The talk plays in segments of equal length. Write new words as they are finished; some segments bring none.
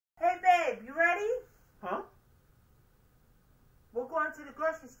to the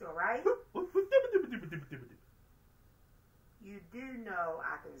grocery store, right? You do know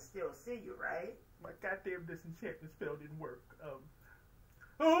I can still see you, right? My goddamn disenchantment spell didn't work.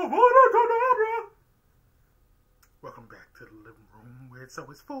 Welcome back to the living room where it's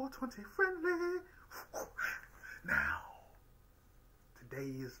always 420 friendly. Now, today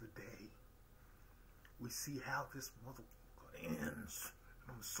is the day we see how this motherfucker ends.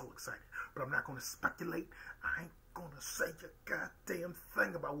 And I'm so excited. But I'm not going to speculate. I ain't going to say a goddamn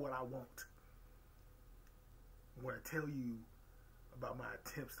thing about what I want. I'm going to tell you about my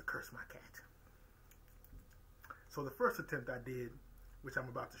attempts to curse my cat. So the first attempt I did, which I'm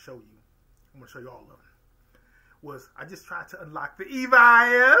about to show you, I'm going to show you all of them, was I just tried to unlock the evil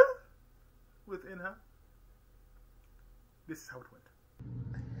within her. This is how it went.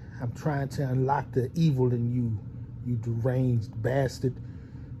 I'm trying to unlock the evil in you, you deranged bastard.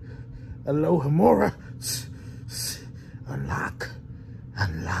 Hello, Hamora. Unlock.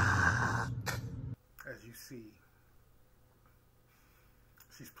 Unlock. As you see,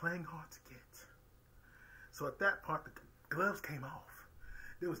 she's playing hard to get. So at that part, the gloves came off.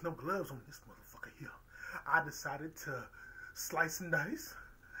 There was no gloves on this motherfucker here. I decided to slice and dice.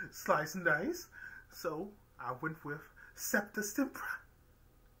 So I went with Septa Simpra.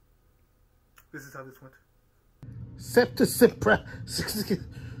 This is how this went. Septa Simpra.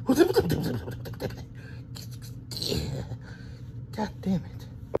 God damn it.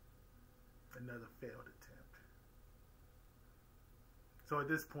 Another failed attempt. So at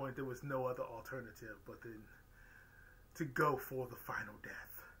this point, there was no other alternative but then to go for the final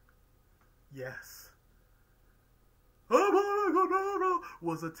death. Yes.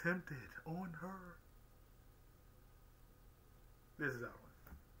 Was attempted on her. This is how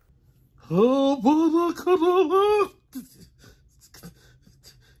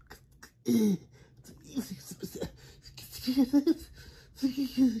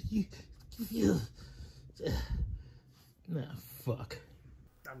Nah, fuck.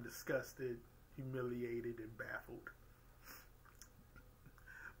 I'm disgusted, humiliated, and baffled.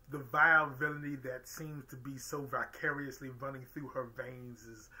 The vile villainy that seems to be so vicariously running through her veins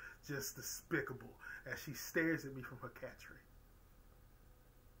is just despicable as she stares at me from her cat tree.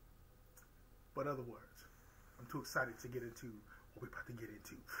 But other words, I'm too excited to get into what we're about to get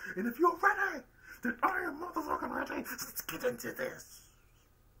into. And if you're ready, then I am motherfucking ready. Let's get into this.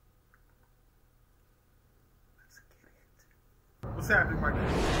 Let's get it. What's happening, Mike?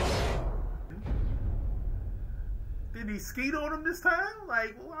 Did he skeet on him this time?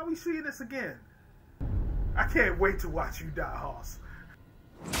 Like, why are we seeing this again? I can't wait to watch you die, Hoss.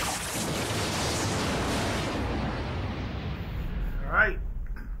 All right.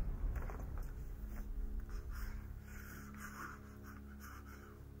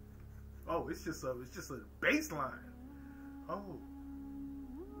 Oh, it's just a baseline. Oh.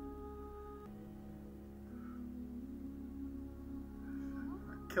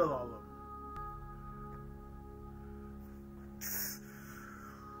 Kill all of them.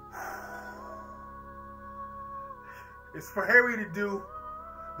 It's for Harry to do,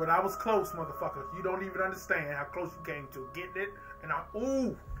 but I was close, motherfucker. You don't even understand how close you came to getting it. And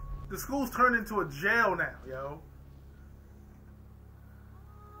ooh, the school's turned into a jail now, yo.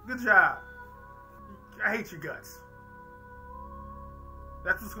 Good job. I hate your guts.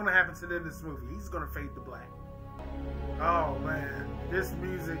 That's what's gonna happen to the end of this movie. He's gonna fade to black. Oh man, this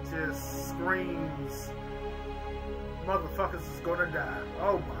music just screams motherfuckers is gonna die.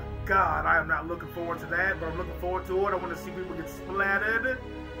 Oh my God, I am not looking forward to that, but I'm looking forward to it. I want to see people get splattered,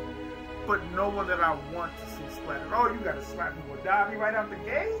 but no one that I want to see splattered. Oh, you gotta slap me with Dobby right out the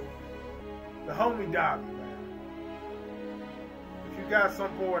gate? The homie Dobby, man. If you got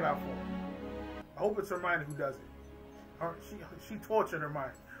some, pour it out for me. I hope it's Hermione who does it. She tortured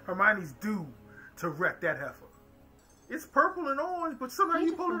Hermione. Hermione's due to wreck that heifer. It's purple and orange, but somehow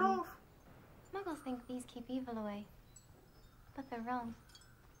you pull it off. Muggles think these keep evil away, but they're wrong.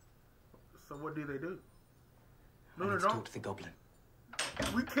 So what do they do? Luna, don't talk to the goblin.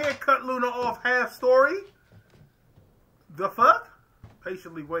 We can't cut Luna off half story. The fuck?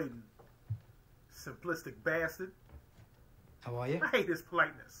 Patiently waiting. Simplistic bastard. How are you? I hate his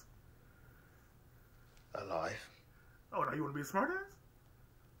politeness. Alive. Oh, now you want to be a smartass?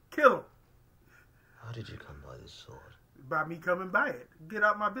 Kill him. How did you come by this sword? By me coming by it. Get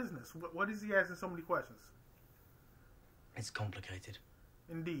out my business. What is he asking so many questions? It's complicated.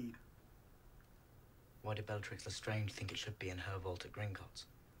 Indeed. Why did Bellatrix Lestrange think it should be in her vault at Gringotts?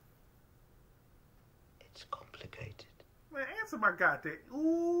 It's complicated. Man, answer my goddamn.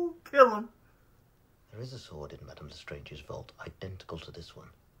 Ooh, kill him. There is a sword in Madame Lestrange's vault, identical to this one,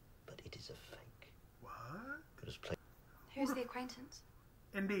 but it is a fake. What? It was placed. Who's the acquaintance?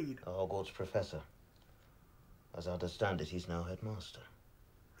 Indeed. A Hogwarts professor. As I understand it, he's now headmaster.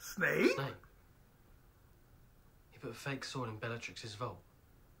 Snape? Snape? He put a fake sword in Bellatrix's vault.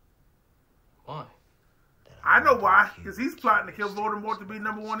 Why? I know why. Because he's plotting to kill Voldemort to be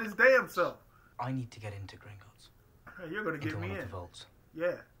 #1 his damn self. I need to get into Gringotts. Hey, you're going to get Into me one in. of the vaults. Yeah.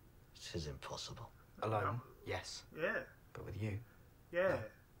 It is impossible. Alone? Yes. Yeah. But with you? Yeah.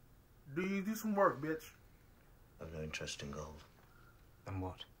 Do you do some work, bitch? I've no interest in gold. Then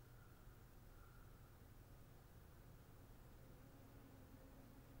what?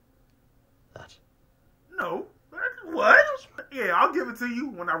 That. No. What? Yeah, I'll give it to you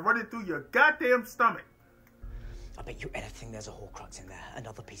when I run it through your goddamn stomach. I bet you anything there's a Horcrux in there,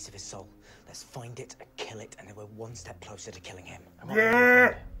 another piece of his soul. Let's find it, kill it, and then we're one step closer to killing him.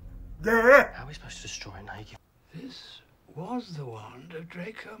 Yeah. Yeah. How are we supposed to destroy it naked? This was the wand of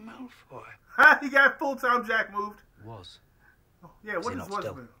Draco Malfoy. Ha! He got full-time Jack moved. Was. Oh, yeah, what Is is he not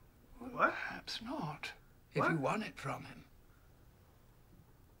still? been? Well, What? perhaps not. What? If you won it from him.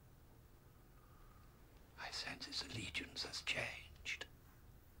 I sense his allegiance has changed.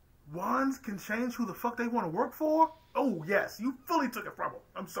 Wands can change who the fuck they want to work for? Oh, yes, you fully took it from him.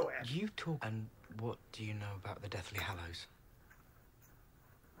 I'm so happy. You talk... And what do you know about the Deathly Hallows?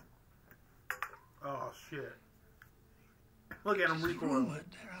 Oh, shit. Look at him It's recoil. rumored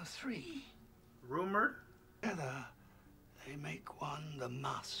there are 3. Rumored? Together, they make one the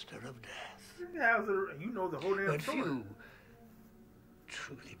master of death. How's it? You know the whole damn But story. few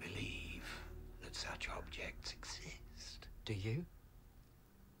truly believe that such objects exist. Do you?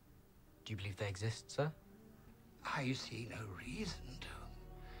 Do you believe they exist, sir? I see no reason to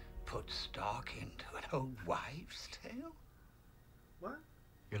put stock into an old wives' tale. What?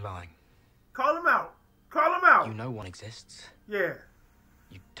 You're lying. Call him out. Call him out. You know one exists. Yeah.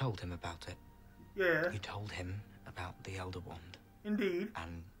 You told him about it. Yeah. You told him about the Elder Wand Indeed.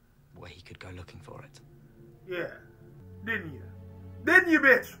 and where he could go looking for it. Yeah. Didn't you? Didn't you,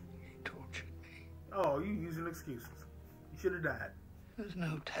 bitch? He tortured me. Oh, you using excuses. You should have died. There's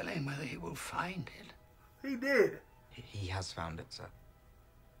no telling whether he will find it. He did. He has found it, sir.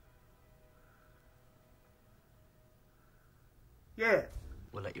 Yeah.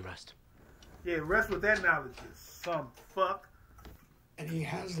 We'll let you rest. Yeah, rest with that knowledge, you some fuck. And he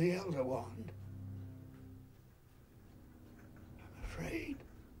has the Elder Wand. I'm afraid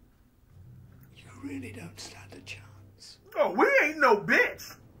you really don't stand a chance. Oh, we ain't no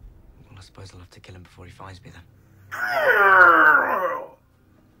bitch. Well, I suppose I'll have to kill him before he finds me then.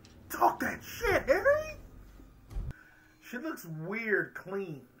 Talk that shit, Harry. She looks weird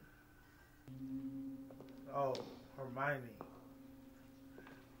clean. Oh, Hermione.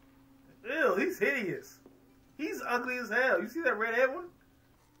 Ew, he's hideous. He's ugly as hell. You see that redhead one?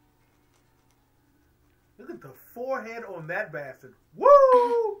 Look at the forehead on that bastard. Woo!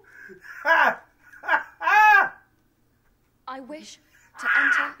 Ha! Ha! Ha! I wish to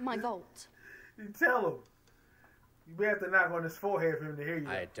enter my vault. You tell him. You may have to knock on his forehead for him to hear you.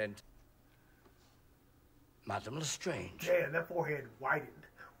 I attend. Madame Lestrange. Damn, that forehead whitened.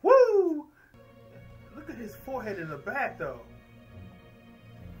 Woo! Look at his forehead in the back, though.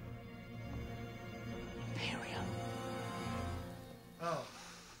 Imperium. Oh.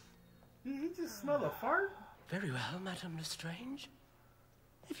 He just smelled a fart? Very well, Madame Lestrange.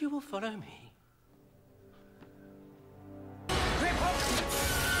 If you will follow me.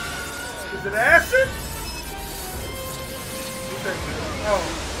 Is it acid? Oh,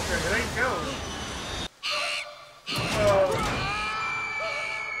 okay, it ain't killing.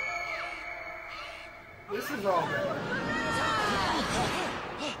 This is all bad.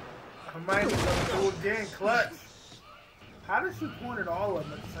 Hermione's gonna do it again, clutch. How does she point at all of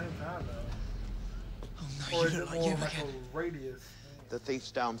them at the same time, though? Oh no, Or is you it look like more you like again. a radius? The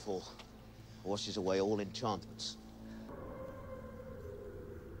thief's downfall washes away all enchantments.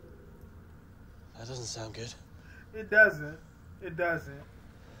 That doesn't sound good. It doesn't. It doesn't.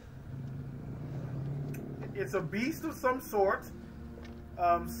 It's a beast of some sort.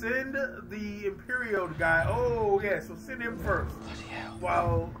 Send the Imperial guy. Oh, yeah, so send him first. Bloody hell.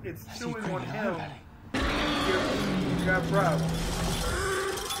 While it's Has he chewing on creeping him. already? You got problems.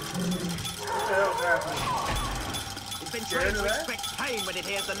 What the hell's happening? It's been Scared trained of to that? expect pain when it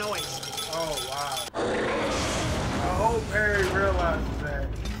hears the noise. Oh, wow. I hope Harry realizes that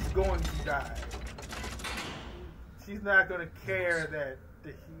he's going to die. She's not going to care that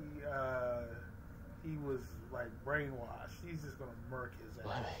he was, like, brainwashed. She's just going to murk his ass.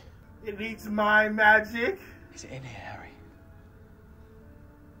 Blimey. It needs my magic. Is it in here, Harry?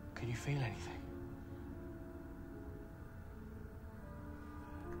 Can you feel anything?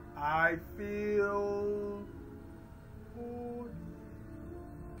 I feel...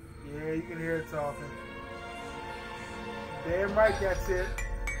 Yeah, you can hear it talking. Damn right, that's it.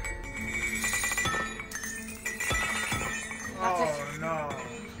 Oh no.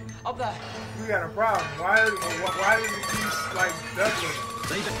 Up there. We got a problem. Why is it keep like Douglas?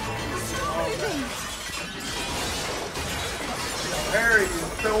 Harry is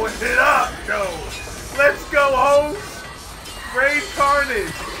throwing it up, though. Let's go, Holmes. Great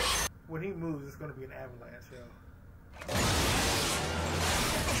carnage. When he moves, it's gonna be an avalanche, yo.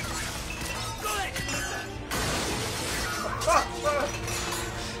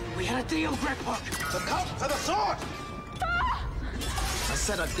 We had a deal, Grandpa. The cup for the sword! I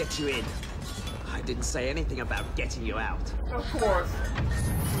said I'd get you in. I didn't say anything about getting you out. Of course.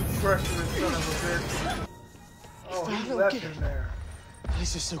 You treacherous son of a bitch. Oh, he left him there. At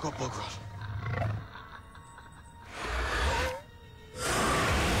least he's still got Bogrod.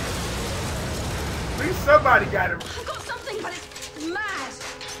 At least somebody got him. I've got something, but it's mad.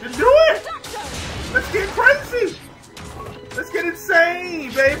 Then do it! Let's get crazy! Let's get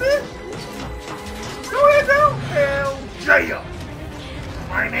insane, baby! Go ahead, go! Hell yeah!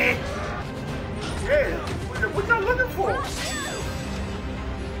 Miney! Yeah, what y'all looking for?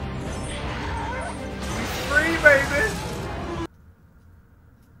 We free, baby!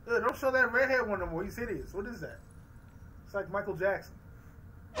 Ugh, don't show that redhead one no more. He's hideous. What is that? It's like Michael Jackson.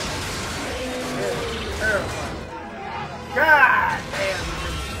 Yeah, terrifying. God damn!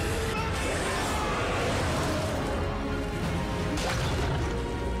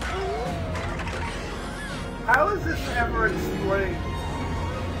 How is this ever explained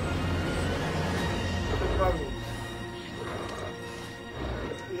to the Muggles?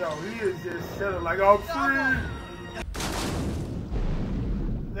 Yo, he is just chilling like, I'm free!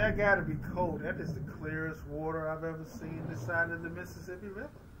 That gotta be cold. That is the clearest water I've ever seen this side of the Mississippi River.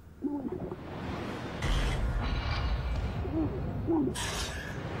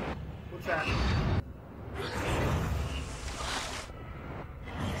 What's happening?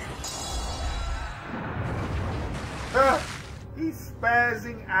 He's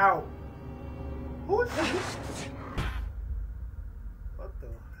spazzing out. Who is he? What the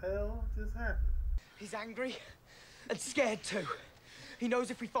hell just happened? He's angry and scared too. He knows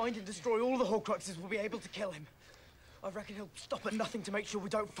if we find and destroy all the Horcruxes, we'll be able to kill him. I reckon he'll stop at nothing to make sure we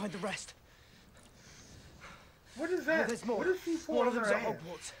don't find the rest. What is that? No, there's more. What is she for? One of them's at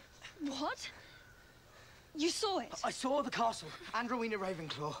Hogwarts. What? You saw it? I saw the castle and Rowena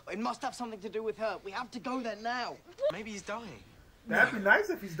Ravenclaw. It must have something to do with her. We have to go there now. Maybe he's dying. That'd be nice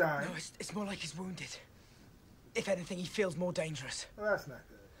if he's dying. No, it's more like he's wounded. If anything, he feels more dangerous. Well, that's not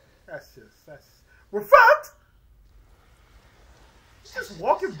good. That's... We're fucked! He's just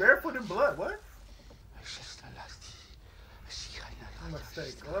walking barefoot in blood. What? He must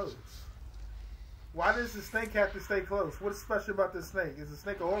stay close. Why does the snake have to stay close? What's special about this snake? Is the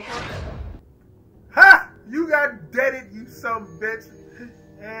snake a Horcrux? Ha! You got deaded, you son of a bitch.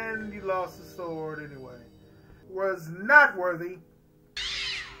 And you lost the sword anyway. Was not worthy.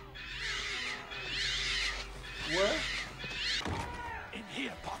 What? In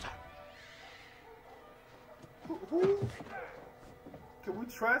here, Potter. Who? Can we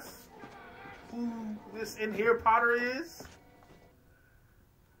trust who this in here Potter is?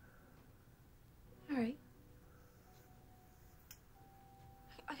 Harry.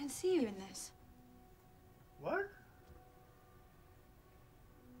 I can see you in this. What?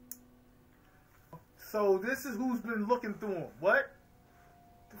 So this is who's been looking through him. What?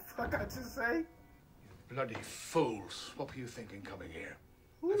 The fuck I just say? You bloody fools. What were you thinking coming here?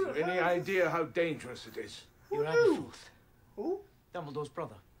 Who Have you any idea how dangerous it is? You're Aberforth. Who? Dumbledore's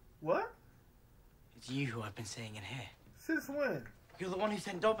brother. What? It's you who I've been seeing in here. Since when? You're the one who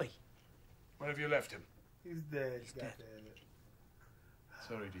sent Dobby. Where have you left him? He's dead. He's dead.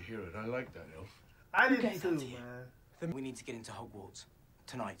 Sorry to hear it. I like that elf. I didn't too, man. Then we need to get into Hogwarts.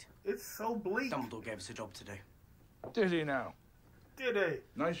 Tonight. It's so bleak. Dumbledore gave us a job to do. Did he now? Did he?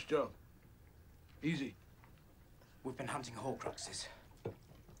 Nice job. Easy. We've been hunting Horcruxes.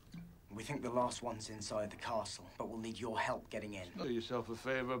 We think the last one's inside the castle, but we'll need your help getting in. Do yourself a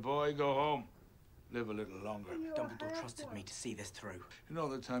favor, boy. Go home. Live a little longer. Dumbledore trusted me to see this through. You know,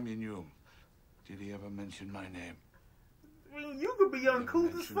 the time you knew him, did he ever mention my name? I mean, you could be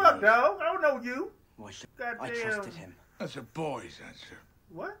uncouth as fuck, dog. I don't know you. Why should Goddamn. I trusted him? That's a boy's answer.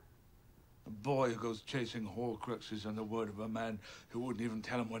 What? A boy who goes chasing Horcruxes on the word of a man who wouldn't even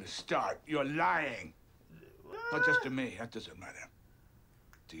tell him where to start. You're lying. What? Not just to me. That doesn't matter.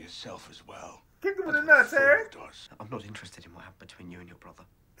 To yourself as well. Kick him in the nuts, Harry. I'm not interested in what happened between you and your brother.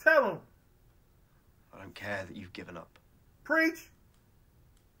 Tell him. I don't care that you've given up. Preach.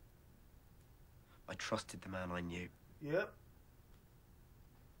 I trusted the man I knew. Yep.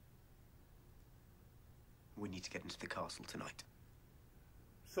 We need to get into the castle tonight.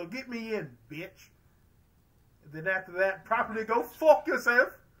 So get me in, bitch. And then after that, probably go fuck yourself.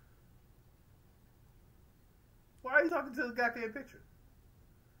 Why are you talking to the goddamn picture?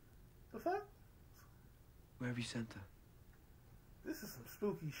 The fuck? Where have you sent her? This is some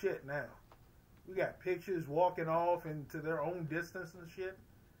spooky shit now. We got pictures walking off into their own distance and shit.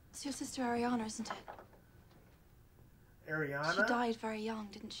 It's your sister Ariana, isn't it? Ariana? She died very young,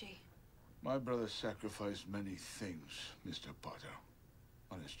 didn't she? My brother sacrificed many things, Mr. Potter,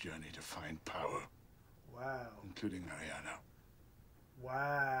 on his journey to find power. Wow. Including Ariana.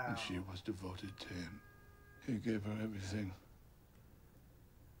 Wow. And she was devoted to him. He gave her everything.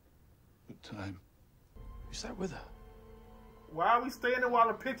 But time. You sat with her? Why are we standing while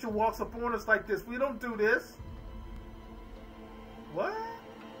a picture walks up on us like this? We don't do this. What?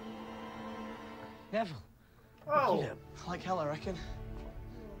 Neville. Oh. Like hell, I reckon.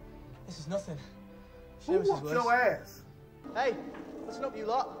 This is nothing. Who whooped your ass? Hey, listen up, you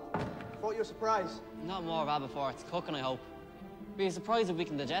lot. Thought you were surprised. Not more rabbit before it's cooking, I hope. Be surprised if we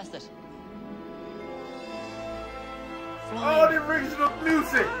can digest it. Oh, the original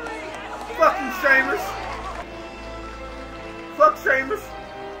music. Fucking Seamus. Fuck Seamus.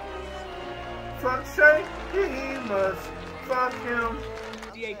 Fuck Seamus. Fuck him.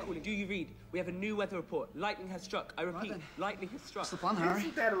 DA calling. Do you read? We have a new weather report. Lightning has struck. I repeat, lightning has struck. What's the plan, Harry?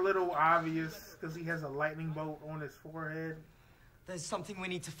 Isn't that a little obvious? Because he has a lightning bolt on his forehead. There's something we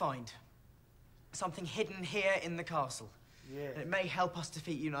need to find. Something hidden here in the castle. Yeah. And it may help us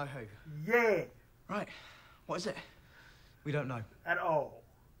defeat you-know-who. Yeah. Right. What is it? We don't know. At all.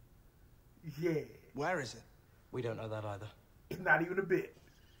 Yeah. Where is it? We don't know that either. Not even a bit.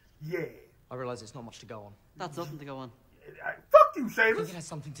 Yeah. I realise it's not much to go on. That's nothing to go on. Fuck you, I think Seamus. it has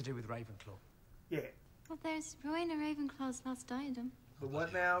something to do with Ravenclaw. Yeah. Well, there's Rowena Ravenclaw's lost diadem. The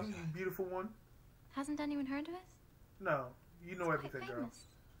what now, you beautiful one? Hasn't anyone heard of it? No. You know everything, girl.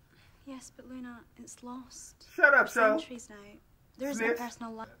 Yes, but Luna, it's lost. Shut up, For Joe. centuries now. There is no Sniff.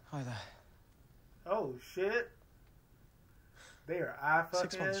 personal life. Hi there. Oh, shit. They are eye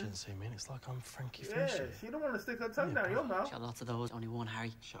fucking. 6 months didn't see me, and it's like I'm Frankie Yeah, Fishy. she don't want to stick her tongue down your mouth. Got lots of those, only one,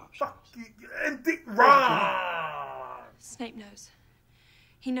 Harry. Fuck you. And wrong. Snape knows.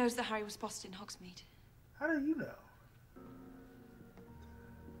 He knows that Harry was spotted in Hogsmeade. How do you know?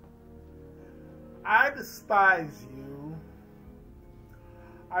 I despise you.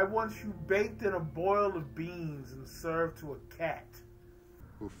 I want you baked in a boil of beans and served to a cat.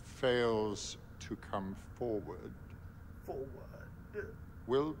 Who fails to come forward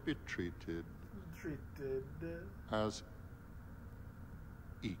will be treated as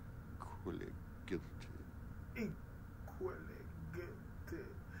equally guilty. Equally guilty.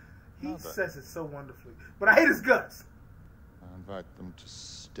 He says it so wonderfully. But I hate his guts. I invite them to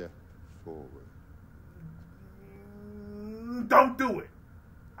step forward. Don't do it.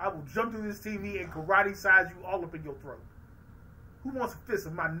 I will jump through this TV and karate size you all up in your throat. Who wants a fist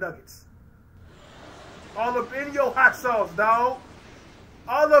of my nuggets? All up in your hot sauce, dog.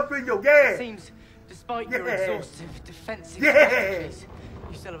 All up in your gas. Seems, despite your exhaustive defensive Yeah. strategies,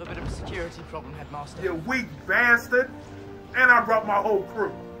 you still have a bit of a security problem, Headmaster. You weak bastard. And I brought my whole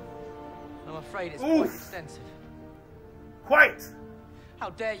crew. I'm afraid it's quite extensive. Quite.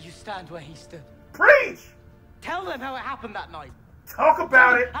 How dare you stand where he stood? Preach. Tell them how it happened that night. Talk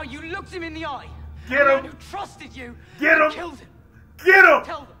about it. How you looked him in the eye. Get a man him. who trusted you. Get and him. Killed him. Get him.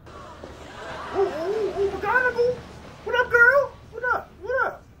 Tell them. Ooh, McGonagall. What up, girl? What up? What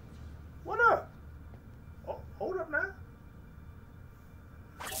up? What up? Oh, hold up now.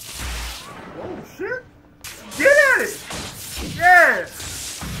 Oh, shit. Get at it. Yeah.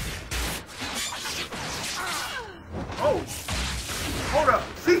 Oh. Hold up.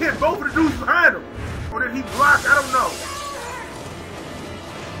 She hit both of the dudes behind him. Or did he block? I don't know.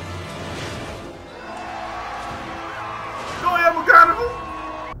 Go ahead, McGonagall.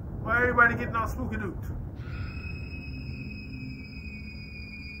 Why everybody getting all spooky duped?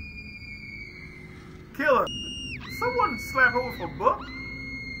 Kill her. Someone slap her with a book.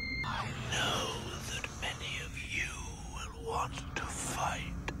 I know that many of you will want to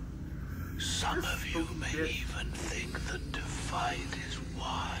fight. Some of you may even think that to fight is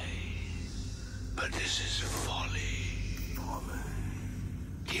wise. But this is folly.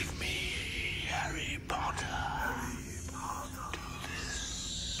 Give me Harry Potter. Do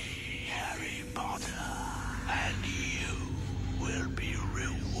this, Harry Potter, and you will be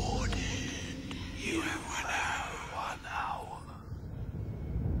rewarded. You have 1 hour.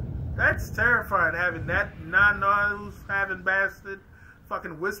 That's terrifying, having that non-nose having bastard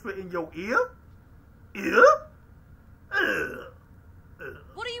fucking whisper in your ear. Ear?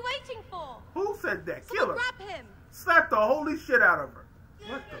 said that? Kill her. Grab him. Slap the holy shit out of her.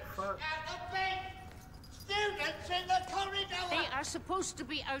 What the fuck? Students in the corridor! They are supposed to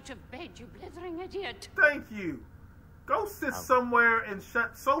be out of bed, you blithering idiot. Thank you. Go sit somewhere and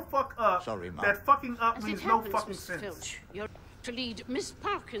shut so fuck up. Sorry, Mom. That fucking up As means it no happens, fucking Miss sense. Filch, you're to lead Miss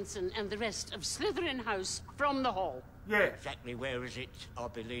Parkinson and the rest of Slytherin House from the hall. Yeah. Exactly where is it I'll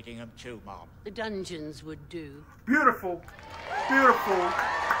be leading them to, Mom? The dungeons would do. Beautiful. Beautiful.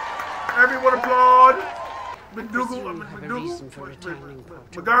 Everyone applaud. McGonagall.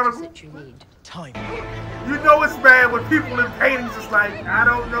 Time. You know it's bad when people in paintings is like, I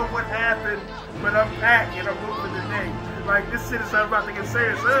don't know what happened, but I'm back and I'm moving today. Like, this shit is about to get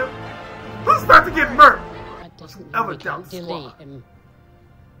serious, huh? Who's about to get murked? That doesn't mean we can delay him.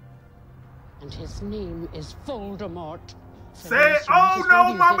 And his name is Voldemort. Say it. Oh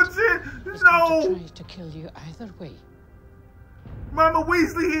no, Mama Jen. No. Try to kill you either way. Mama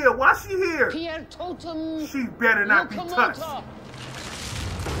Weasley here. Why she here? Pierre Totem. She better not be touched.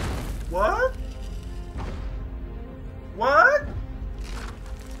 What? What?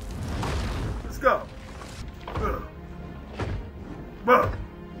 Let's go.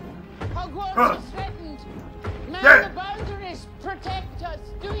 Hogwarts is threatened. Man Yeah. the boundaries. Protect us.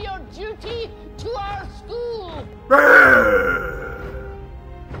 Do your duty to our school.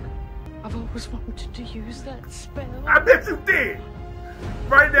 I've always wanted to use that spell. I bet you did.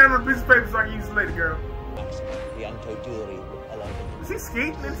 Write it down on a piece of paper so I can use it later, girl. Is he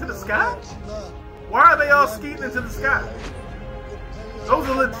skating into the sky? Why are they all skating into the sky? Those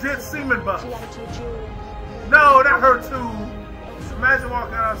are legit semen butts. No, not her too. Imagine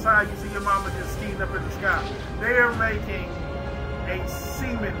walking outside, you see your mama just skiing up in the sky. They are making a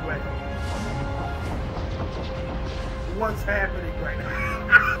semen wedding. What's happening right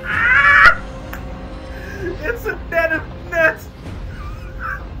now? It's a net of nuts.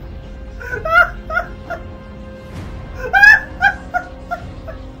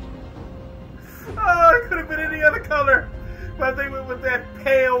 Oh, it could have been any other color, but they went with that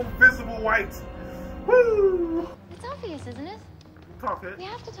pale, visible white. Woo! It's obvious, isn't it? Talk it. We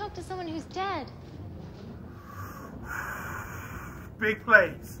have to talk to someone who's dead. Big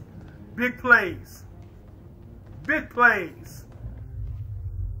plays. Big plays. Big plays.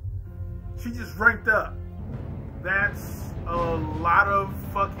 She just ranked up. That's a lot of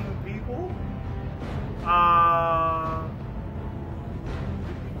fucking people.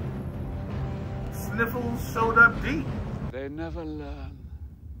 Sniffles showed up deep. They never learn.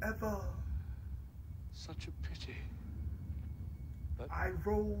 Ever. Such a pity. But I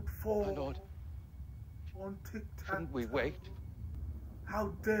rolled forward Lord, on TikTok. shouldn't we wait? How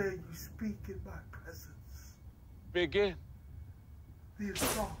dare you speak in my presence? Begin. The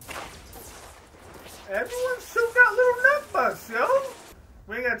assault. Everyone shoot got little nut butts, yo.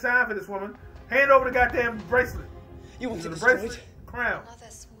 We ain't got time for this woman. Hand over the goddamn bracelet. You want to the destroy bracelet? it? Crown. Mother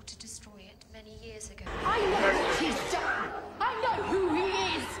swore to destroy it many years ago. I know what he's done. I know who he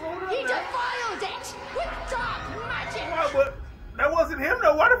is. He defiled it with dark magic. Why, but that wasn't him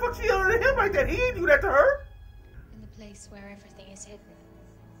though. Why the fuck she yelling at him like that? He didn't do that to her. In the place where everything is hidden.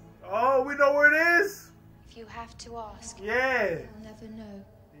 Oh, we know where it is. If you have to ask, Yeah. you'll never know.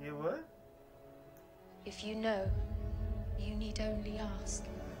 Yeah, what? If you know, you need only ask.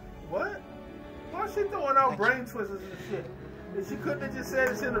 What? Why is she throwing out brain twisters and shit? If she couldn't have just said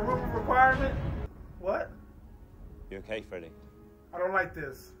it's in the room of requirement? What? You okay, Freddy? I don't like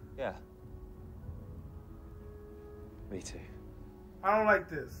this. Yeah. Me too. I don't like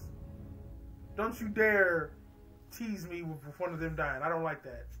this. Don't you dare tease me with one of them dying. I don't like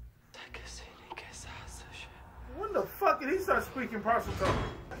that. When the fuck did he start speaking Parselton?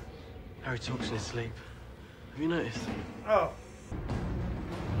 Harry talks in his sleep. Have you noticed? Oh.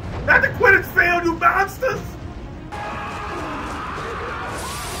 Not the Quidditch field, you monsters!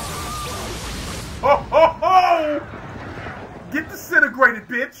 Ho ho ho! Get disintegrated,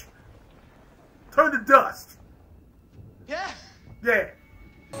 bitch! Turn to dust. Yeah? Yeah.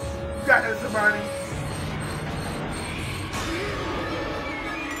 You got that, Hermione.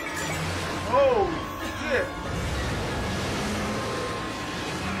 Oh, shit.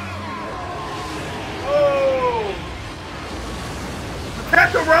 Oh!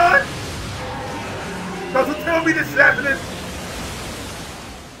 Protect the run! Doesn't tell me this is happening.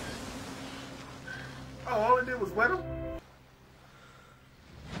 Oh, all it did was wet him?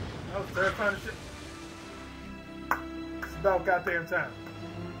 That was terrifying as shit. It's about goddamn time.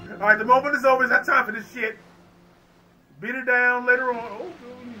 Alright, the moment is over. It's not time for this shit. Beat her down later on. Oh,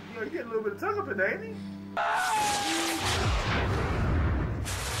 you get a little bit of tongue up in there, ain't he?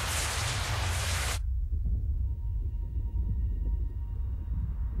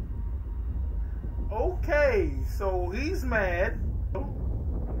 Okay, so he's mad.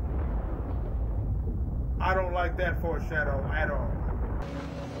 I don't like that foreshadow at all.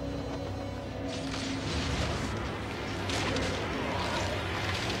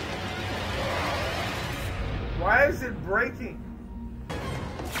 Why is it breaking?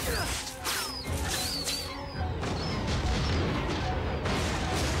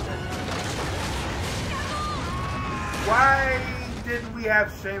 Why didn't we have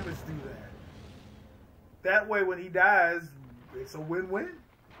Seamus do that? That way when he dies, it's a win-win.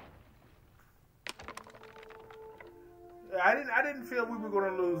 I didn't feel we were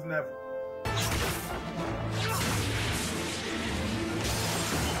gonna lose Neville.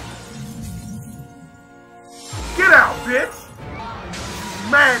 Get out, bitch!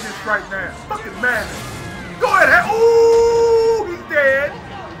 Madness right now. Fucking madness. Go ahead. Ooh, he's dead.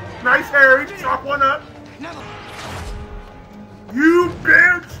 Nice, Harry. Chalk one up. You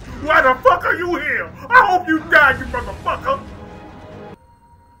bitch! Why the fuck are you here? I hope you die, you motherfucker!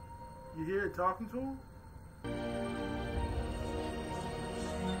 You hear it talking to him?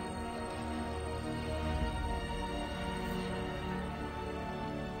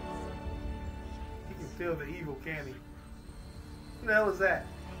 He can feel the evil, can he? Who the hell is that?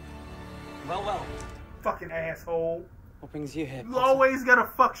 Well, well. Fucking asshole. What brings you here, You always gotta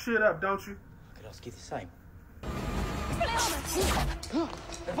fuck shit up, don't you? I could ask you the same.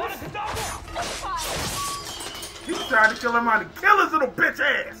 He's trying to kill him out and kill his little bitch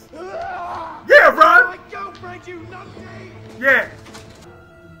ass. Yeah, Ron. Yeah.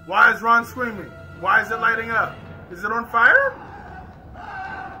 Why is Ron screaming? Why is it lighting up? Is it on fire?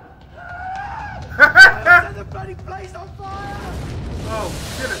 Set the bloody place on fire! Oh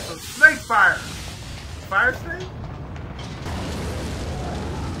shit! It's a snake fire. Fire snake?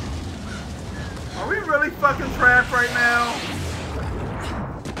 Are we really fucking trapped right now?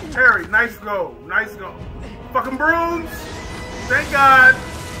 Harry, nice go. Nice go. Fucking brooms! Thank God!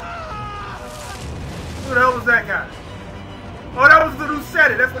 Who the hell was that guy? Oh, that was the dude who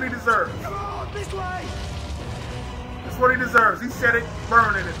said it. That's what he deserves. Come on, this way! That's what he deserves. He said it,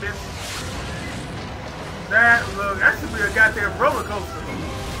 burning it, bitch. That should be a goddamn roller coaster.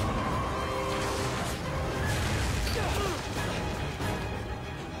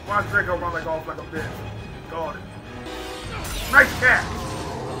 Watch Draco run like off like a bitch. Got it. Nice catch.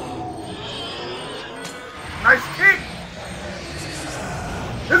 Nice kick.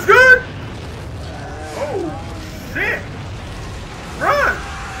 It's good. Oh shit. Run.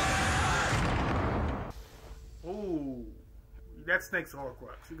 Ooh. That snake's a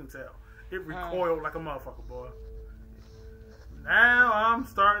Horcrux. You can tell. It recoiled like a motherfucker, boy. Now I'm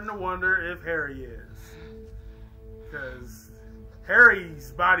starting to wonder if Harry is. Because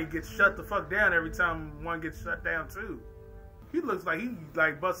Harry's body gets shut the fuck down every time one gets shut down too. He looks like he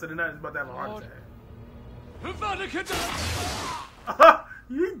busted a nut and is about to have a heart attack.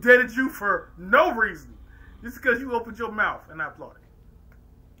 He dead at you for no reason. Just because you opened your mouth and I applaud it.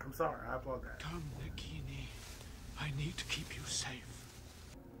 I'm sorry, I applaud that. Come, Nagini. I need to keep you safe.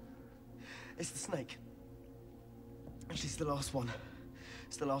 It's the snake. She's the last one.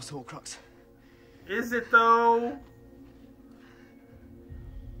 It's the last Horcrux. Is it though?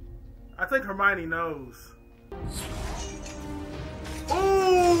 I think Hermione knows.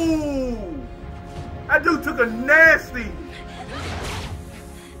 Ooh! That dude took a nasty.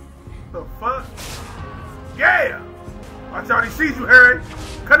 The fuck? Yeah! Watch out, he sees you, Harry.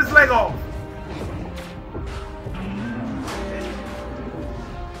 Cut his leg off.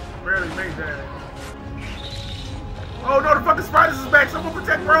 Barely made that. Oh no, the fucking spiders is back. Someone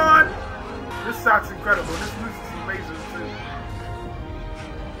protect Ron. This shot's incredible. This music is amazing too.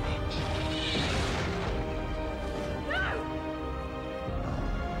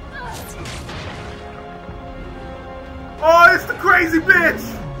 Oh, it's the crazy bitch.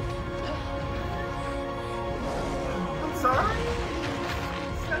 I'm sorry.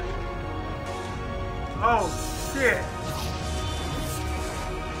 Oh shit.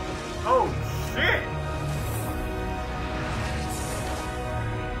 Oh shit!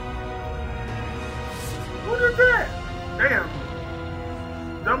 Who did that? Damn.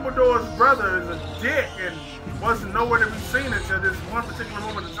 Dumbledore's brother is a dick and wasn't nowhere to be seen until this one particular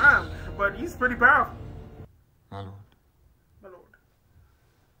moment in time, but he's pretty powerful. My lord. My lord.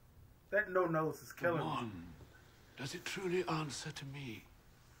 That no-nose is killing me. One, does it truly answer to me?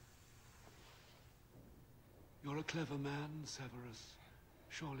 You're a clever man, Severus.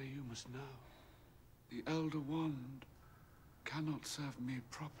 Surely you must know. The Elder Wand cannot serve me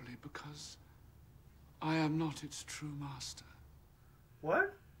properly because I am not its true master.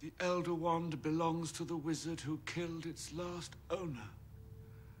 What? The Elder Wand belongs to the wizard who killed its last owner.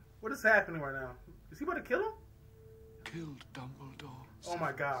 What is happening right now? Is he about to kill him? Killed Dumbledore. Oh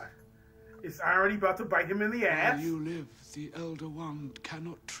my god. Is irony about to bite him in the ass? While you live, the Elder Wand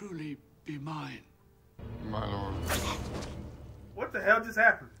cannot truly be mine. My lord. What the hell just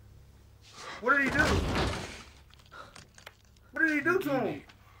happened? What did he do? What did he do to him?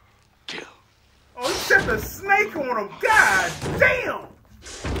 Kill. Oh, he set the snake on him. God damn!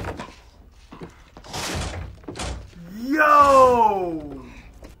 Yo!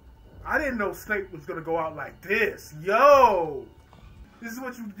 I didn't know Snape was gonna go out like this. Yo! This is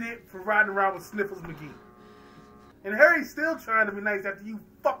what you did for riding around with Sniffles McGee. And Harry's still trying to be nice after you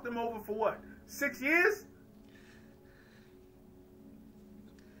fucked him over for what? 6 years?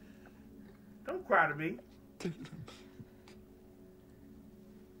 Don't cry to me. Take them.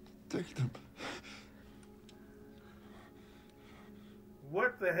 Take them.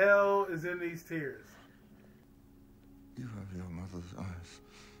 What the hell is in these tears? You have your mother's eyes.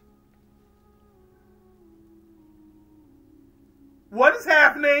 What is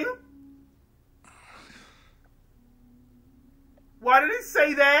happening? Why did he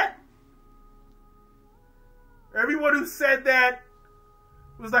say that? Everyone who said that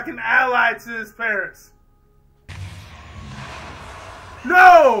was like an ally to his parents.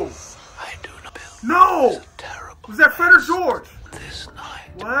 No! I do not build. No! Was that Fred or George? This night.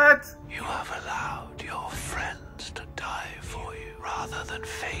 What? You have allowed your friends to die for you rather than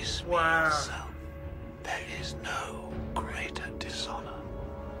face me Wow. yourself. There is no greater dishonor.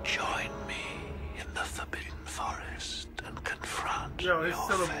 Join me in the Forbidden Forest and confront Yo, his your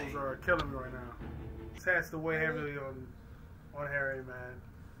syllables fate. are killing me right now. This has to weigh heavily on Harry, man.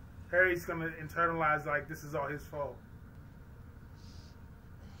 Harry's gonna internalize like this is all his fault.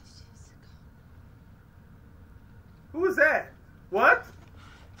 Who is that? What?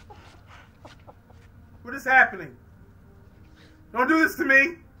 What is happening? Don't do this to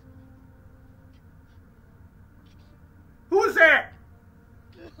me. Who is that?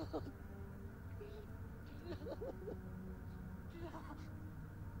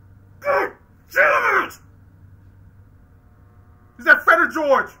 God damn it! Is that Fred or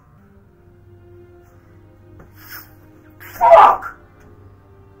George? Fuck!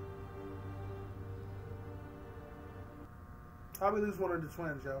 How we lose one of the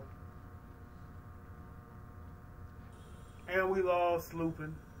twins, yo? And we lost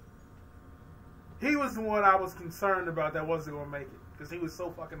Lupin. He was the one I was concerned about that wasn't gonna make it. Because he was so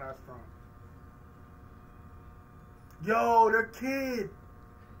fucking not strong. Yo, their kid!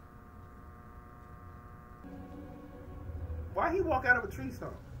 Why he walk out of a tree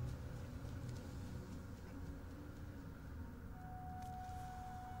stump?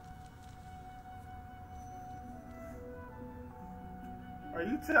 Are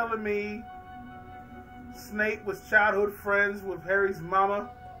you telling me Snape was childhood friends with Harry's mama?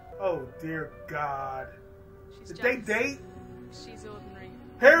 Oh dear God. Did they date? She's ordinary.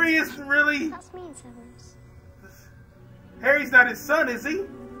 Harry isn't really... That's mean, Severus. Harry's not his son, is he?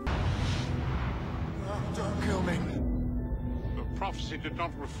 Don't kill me. The prophecy did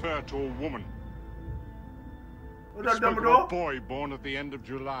not refer to a woman. What It up, spoke of Dumbledore? a boy born at the end of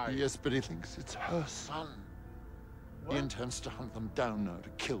July. Yes, but he thinks it's her son. What? He intends to hunt them down now, to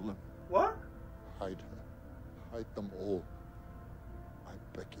kill them. What? Hide her. Hide them all. I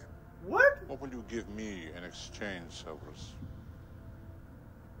beg you. What? What will you give me in exchange, Severus?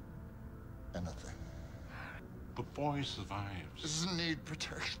 Anything. The boy survives. Doesn't need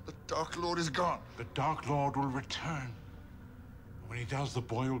protection. The Dark Lord is gone. The Dark Lord will return. When he does, the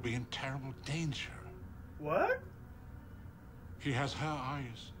boy will be in terrible danger. What? He has her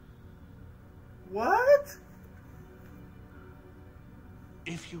eyes. What?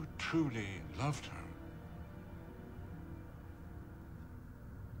 If you truly loved her,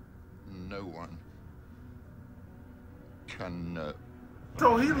 No one can know.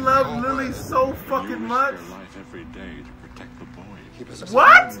 So he loved Lily so fucking much? her life every day to protect the boy. He possesses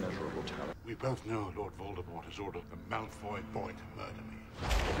What? immeasurable talent. We both know Lord Voldemort has ordered the Malfoy boy to murder me.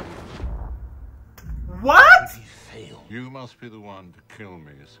 What? You must be the one to kill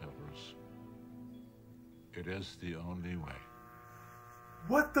me, Severus. It is the only way.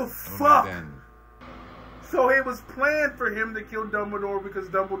 What the Only fuck? then So it was planned for him to kill Dumbledore because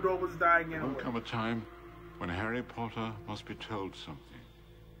Dumbledore was dying will anyway. come a time when Harry Potter must be told something.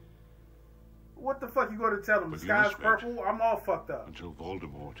 What the fuck you gonna tell him? The But you sky's must wait purple? I'm all fucked up. until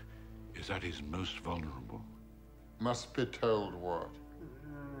Voldemort is at his most vulnerable. Must be told what?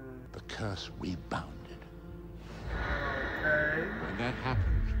 The curse we bounded. Okay. When that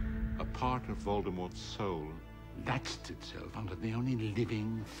happened, a part of Voldemort's soul latched itself under the only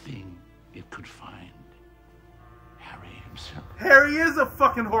living thing it could find. Harry himself. Harry is a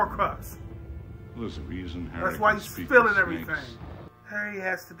fucking Horcrux. There's a reason Harry That's why can he's speak feeling with everything. snakes. Harry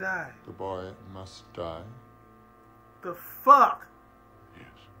has to die. The boy must die. The fuck?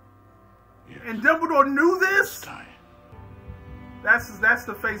 Yes. And Dumbledore knew this? That's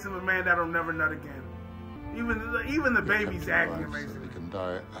the face of a man that'll never nut again. Even the baby's acting amazing. He can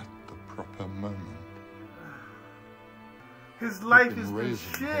die at the proper moment. His life You've is been been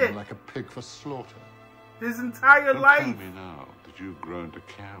raising shit. him like a pig for slaughter. His entire Don't life. Tell me now that you've grown to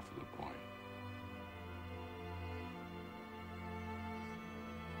care for the boy.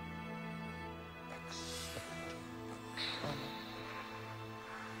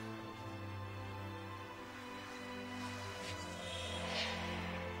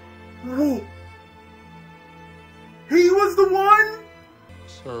 Whoa. He was the one?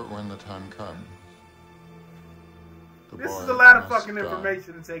 So when the time comes, the This boy is a lot of must fucking die.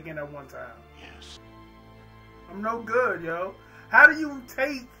 information to take in at one time. Yes. I'm no good, yo. How do you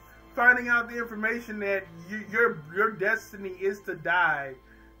take finding out the information that your destiny is to die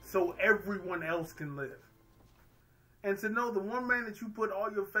so everyone else can live? And to know the one man that you put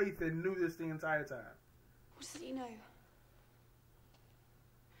all your faith in knew this the entire time. What does he know?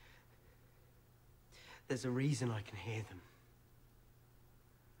 There's a reason I can hear them.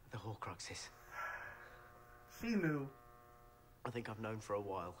 The Horcruxes. She knew. I think I've known for a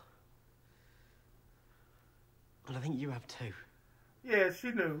while. And I think you have too. Yeah,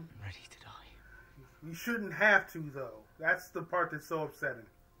 she knew. I'm ready to die. You shouldn't have to, though. That's the part that's so upsetting.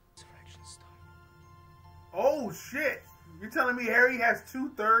 Resurrection stone. Oh, shit. You're telling me Harry has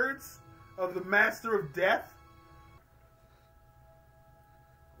 2/3 of the Master of Death?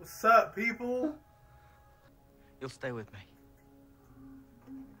 What's up, people? You'll stay with me.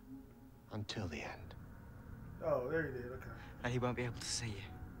 Until the end. Oh, there you did. Okay. And he won't be able to see you.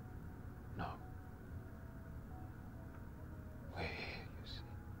 No. We're here, you see.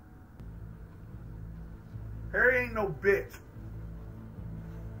 Harry ain't no bitch.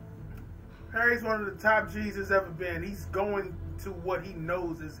 Harry's one of the top G's that's ever been. He's going to what he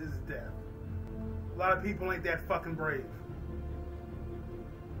knows is his death. A lot of people ain't that fucking brave.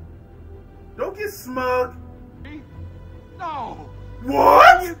 Don't get smug. No! What?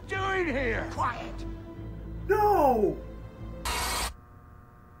 What are you doing here? Quiet! No!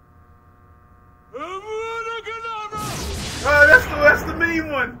 That's the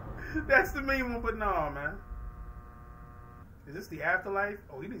mean one. That's the mean one, but no, man. Is this the afterlife?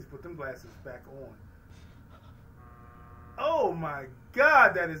 Oh, he needs to put them glasses back on. Oh my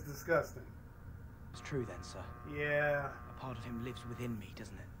god, that is disgusting. It's true then, sir. Yeah. A part of him lives within me,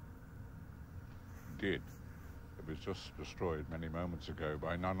 doesn't it? Did. It was just destroyed many moments ago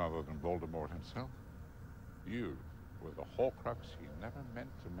by none other than Voldemort himself. You were the Horcrux he never meant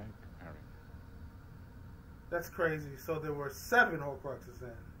to make, Harry. That's crazy. So there were 7 Horcruxes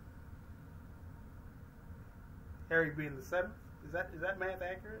then. Harry being the 7th? Is that math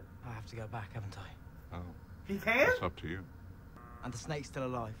accurate? I have to go back, haven't I? Oh. He can? It's up to you. And the snake's still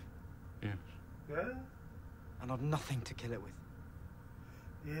alive. Yes. Yeah. And I've nothing to kill it with.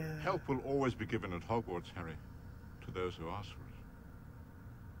 Yeah. Help will always be given at Hogwarts, Harry, to those who ask for it.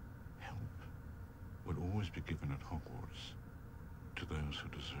 Help will always be given at Hogwarts to those who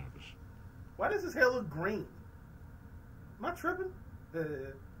deserve it. Why does his hair look green? Am I tripping?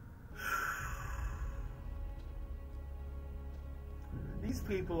 These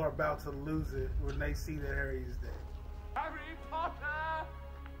people are about to lose it when they see that Harry is dead. Harry Potter!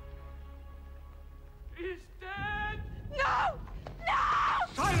 He's dead! No!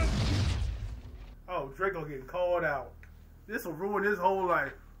 No! Silence! Oh, Draco getting called out. This will ruin his whole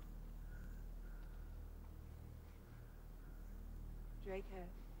life. Draco.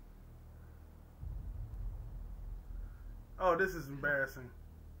 Oh, this is embarrassing.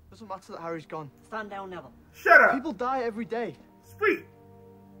 Doesn't matter that Harry's gone. Stand down, Neville. Shut up! People die every day. Speak!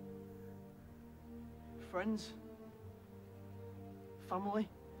 Friends. Family.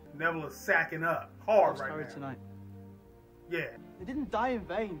 Neville is sacking up hard Lost right Harry now. tonight. Yeah. They didn't die in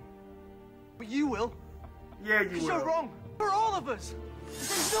vain. But you will. Yeah, you Because will. you're wrong. For all of us.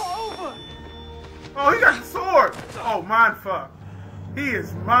 It's not over. Oh, he got the sword! Oh, mind fuck. He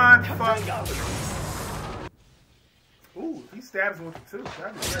is mind fuck. Ooh, he stabs him with the tooth.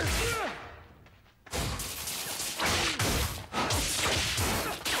 That'd be great.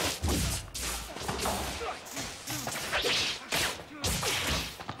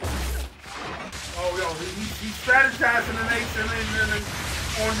 Oh, yo, he's strategizing the nation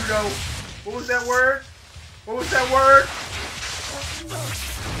on, you know, what was that word? What was that word?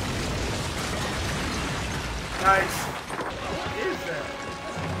 Nice. What is that?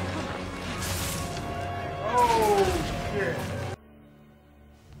 Oh, shit.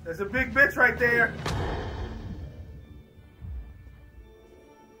 There's a big bitch right there.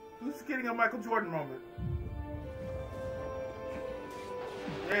 Who's getting a Michael Jordan moment?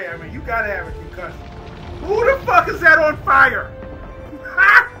 Yeah, I mean, you gotta have a concussion. Who the fuck is that on fire?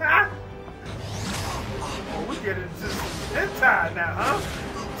 Oh, we get into some hentai now, huh?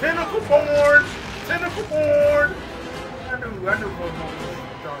 Tentacle born! Tentacle born! I knew Pokemon was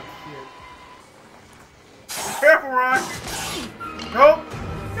some dark shit. Be careful, Ron! Nope!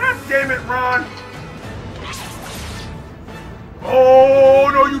 God damn it, Ron! Oh,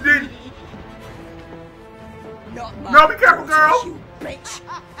 no, you didn't! No, be careful, girl! You bitch!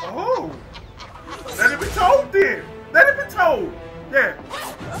 Oh! Let it be told, then! Let it be told! Yeah.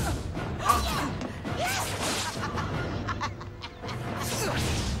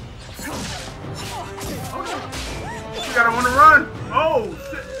 You gotta want to run! Oh,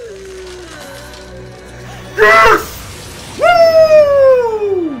 shit! Yes! Woo!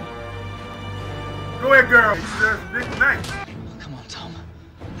 Go ahead, girl. You deserve a big night. Come on, Tom.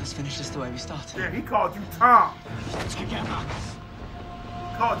 Let's finish this the way we started. Yeah, he called you Tom. Together.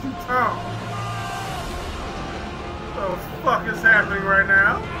 He called you Tom. What the fuck is happening right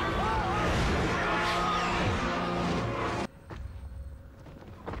now?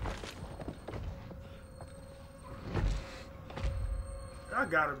 I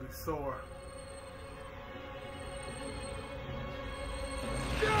gotta be sore.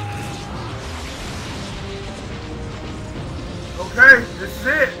 Okay, this is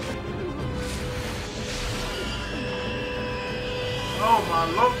it. Oh my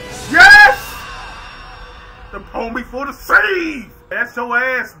lord. Yes! The homie for the save! That's your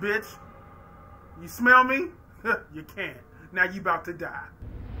ass, bitch. You smell me? You can't. Now you about to die.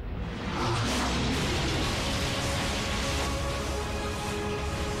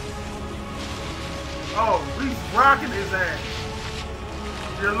 Oh, he's rocking his ass.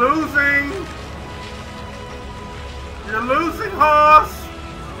 You're losing. You're losing, Hoss.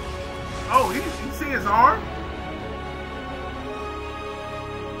 Oh, you see his arm?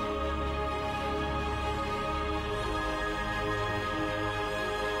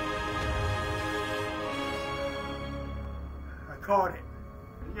 I caught it.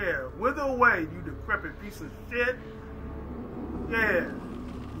 Yeah, wither away, you decrepit piece of shit. Yeah.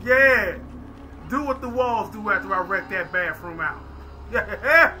 Yeah. Do what the walls do after I wreck that bathroom out.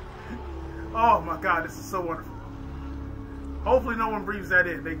 Yeah. Oh my God, this is so wonderful. Hopefully no one breathes that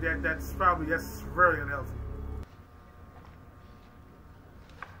in. That's very unhealthy.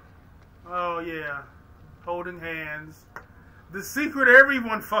 Oh yeah. Holding hands. The secret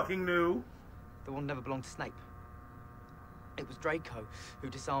everyone fucking knew. The one never belonged to Snape. It was Draco who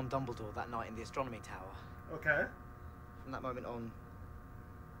disarmed Dumbledore that night in the astronomy tower. Okay. From that moment on,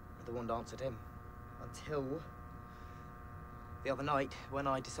 the wand answered him. Until the other night when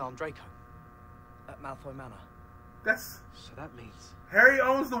I disarmed Draco at Malfoy Manor. So that means Harry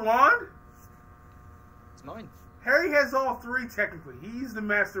owns the wand? It's mine. Harry has all three technically. He's the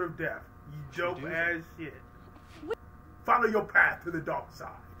master of death. You dope as shit. Follow your path to the dark side,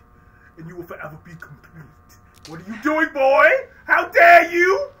 and you will forever be complete. What are you doing, boy? How dare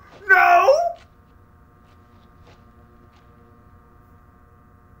you? No!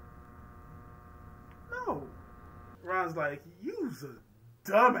 No. Ron's like, you's a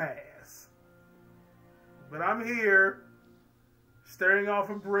dumbass. But I'm here, staring off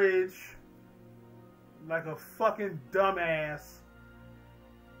a bridge like a fucking dumbass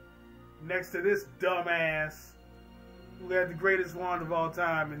next to this dumbass who had the greatest wand of all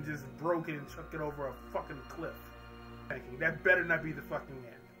time and just broke it and chucked it over a fucking cliff. Thinking, that better not be the fucking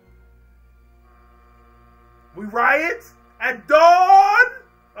end. We riot at dawn?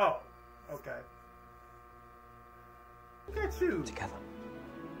 Oh, okay. Look at you. Together.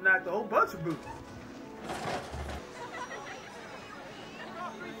 Knocked a whole bunch of boots.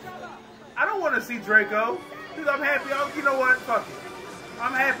 I don't want to see Draco. Because I'm happy. You know what? Fuck it.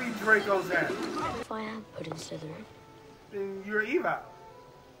 I'm happy Draco's happy. If I am put in Slytherin, then you're evil.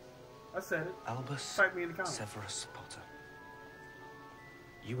 I said it. Albus Type me in the comments. Severus Potter.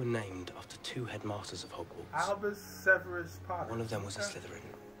 You were named after two headmasters of Hogwarts. Albus Severus Potter. One of them was a Slytherin,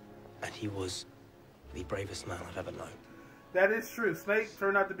 and he was the bravest man I've ever known. That is true. Snape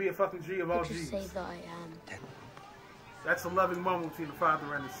turned out to be a fucking G of all would you G's. say that I am? That's a loving moment between the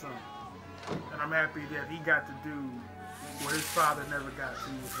father and his son. And I'm happy that he got to do what his father never got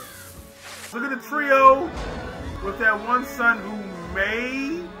to with him. Look at the trio with that one son who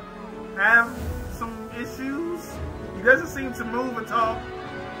may have some issues. He doesn't seem to move and talk.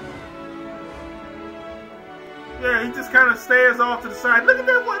 Yeah, he just kind of stares off to the side. Look at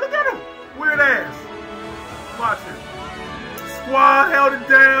that one. Look at him. Weird ass. Watch him. squad held it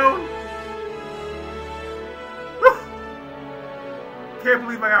down. Can't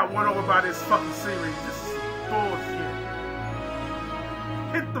believe I got won over by this fucking series. This is bullshit.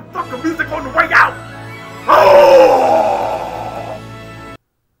 Hit the fucking music on the way out. Oh!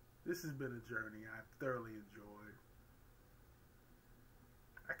 This has been a journey I've thoroughly enjoyed.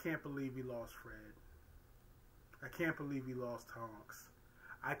 I can't believe we lost Fred. I can't believe we lost Tonks.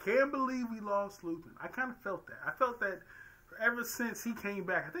 I can't believe we lost Lupin. I kind of felt that. I felt that ever since he came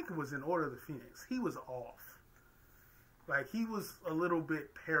back, I think it was in Order of the Phoenix, he was off. Like, he was a little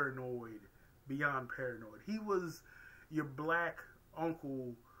bit paranoid, beyond paranoid. He was your black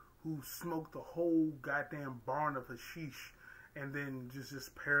uncle who smoked the whole goddamn barn of hashish and then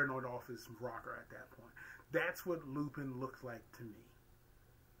just paranoid off his rocker at that point. That's what Lupin looked like to me.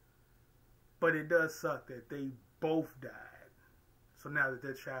 But it does suck that they both died. So now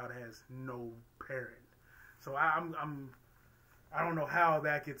that child has no parent. So I don't know how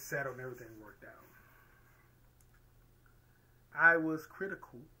that gets settled and everything worked out. I was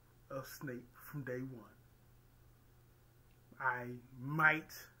critical of Snape from day one. I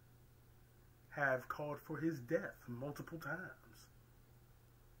might have called for his death multiple times.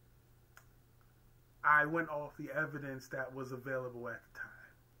 I went off the evidence that was available at the time.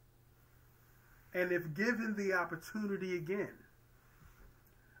 And if given the opportunity again,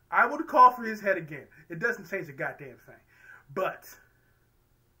 I would call for his head again. It doesn't change a goddamn thing. But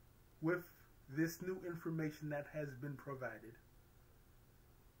with this new information that has been provided,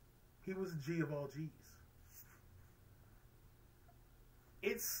 he was G of all G's.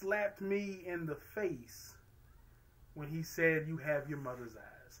 It slapped me in the face when he said, "You have your mother's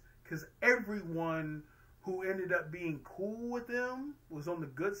eyes." Because everyone who ended up being cool with them, was on the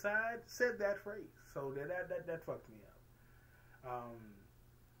good side, said that phrase. So that fucked me up.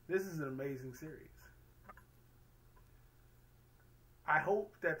 This is an amazing series. I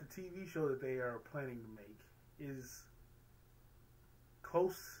hope that the TV show that they are planning to make is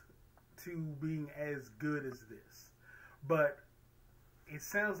close to being as good as this. But it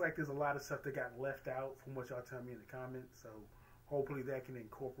sounds like there's a lot of stuff that got left out from what y'all tell me in the comments. So hopefully that can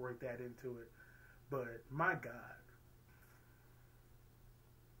incorporate that into it. But my God,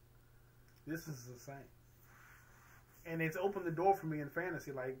 this is insane. And it's opened the door for me in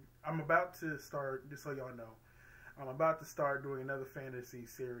fantasy. Like, I'm about to start, just so y'all know, I'm about to start doing another fantasy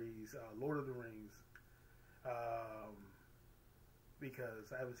series, Lord of the Rings,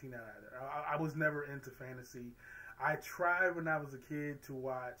 because I haven't seen that either. I was never into fantasy. I tried when I was a kid to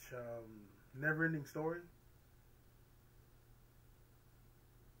watch Neverending Story.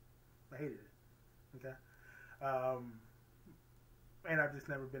 I hated it. Okay? And I've just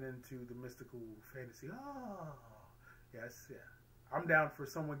never been into the mystical fantasy. Oh, yes, yeah. I'm down for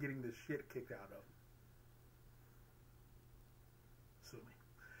someone getting the shit kicked out of them. Sue me.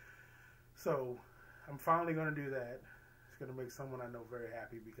 So, I'm finally going to do that. It's going to make someone I know very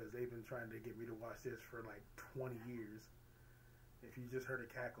happy because they've been trying to get me to watch this for like 20 years. If you just heard a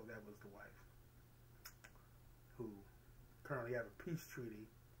cackle, that was the wife. Who currently have a peace treaty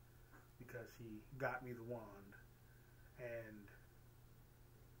because she got me the wand. And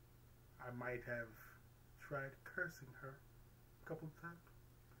I might have tried cursing her a couple of times.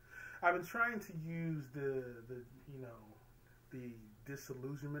 I've been trying to use the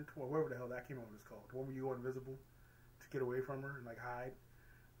disillusionment, or whatever the hell that came on is called. The one where you go invisible to get away from her and like hide.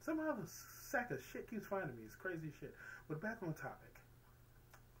 Somehow the sack of shit keeps finding me. It's crazy shit. But back on topic.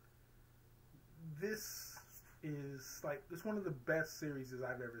 This is like, it's one of the best series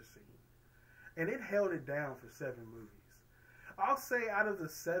I've ever seen. And it held it down for 7 movies. I'll say out of the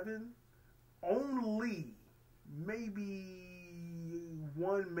 7, only maybe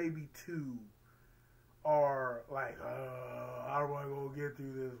 1, maybe 2 are like, how do I go get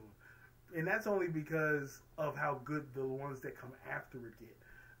through this one? And that's only because of how good the ones that come after it get.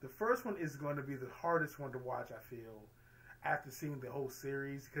 The first one is going to be the hardest one to watch, I feel, after seeing the whole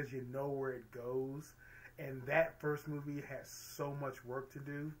series, because you know where it goes. And that first movie has so much work to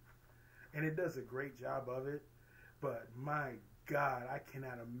do. And it does a great job of it. But my God, I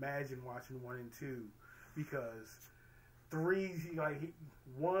cannot imagine watching 1 and 2. Because 3, like,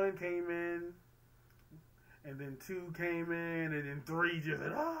 1 came in, and then 2 came in, and then 3 just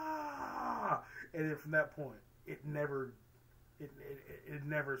said, ah! And then from that point, it never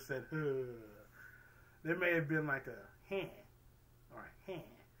said, huh. There may have been like a or a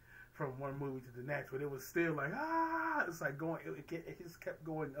from one movie to the next, but it was still like, ah! It's like going, it just kept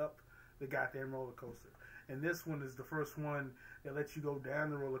going up the goddamn roller coaster. And this one is the first one that lets you go down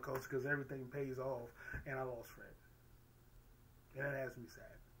the roller coaster because everything pays off, and I lost Fred. And that has me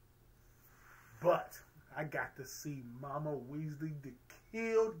sad. But I got to see Mama Weasley to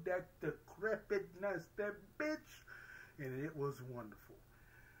kill that decrepit, nasty bitch, and it was wonderful.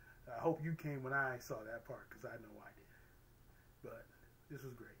 I hope you came when I saw that part, because I know I did. But this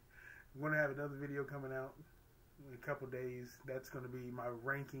was great. I'm going to have another video coming out in a couple days. That's going to be my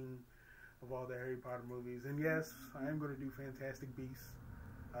ranking of all the Harry Potter movies. And yes, I am going to do Fantastic Beasts.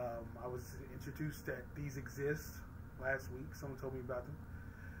 I was introduced that these exist last week. Someone told me about them.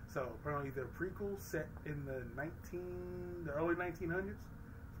 So apparently they're prequels set in the early 1900s,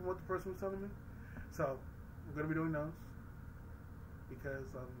 from what the person was telling me. So we're going to be doing those because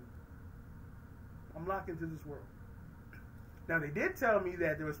I'm locked into this world. Now they did tell me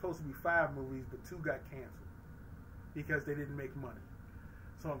that there was supposed to be 5 movies, but 2 got canceled because they didn't make money.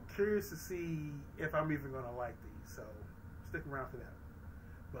 So I'm curious to see if I'm even going to like these. So stick around for that.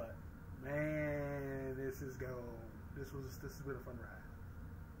 But man, this has been a fun ride.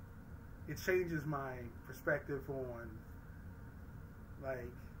 It changes my perspective on,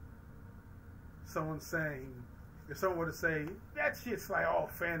 like, someone saying, if someone were to say that shit's like all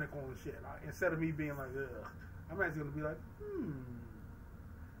fanical and shit, instead of me being like, ugh, I'm actually gonna be like,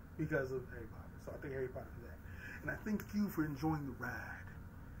 because of Harry Potter. So I think Harry Potter for that. And I thank you for enjoying the ride.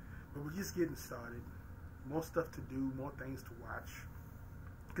 But we're just getting started. More stuff to do, more things to watch.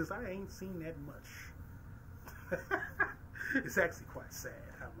 Because I ain't seen that much. It's actually quite sad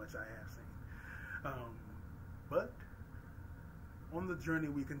how much I have seen. But on the journey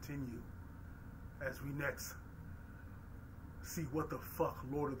we continue as we next see what the fuck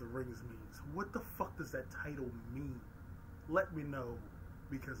Lord of the Rings means. What the fuck does that title mean? Let me know,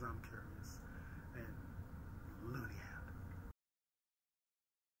 because I'm curious. And Looney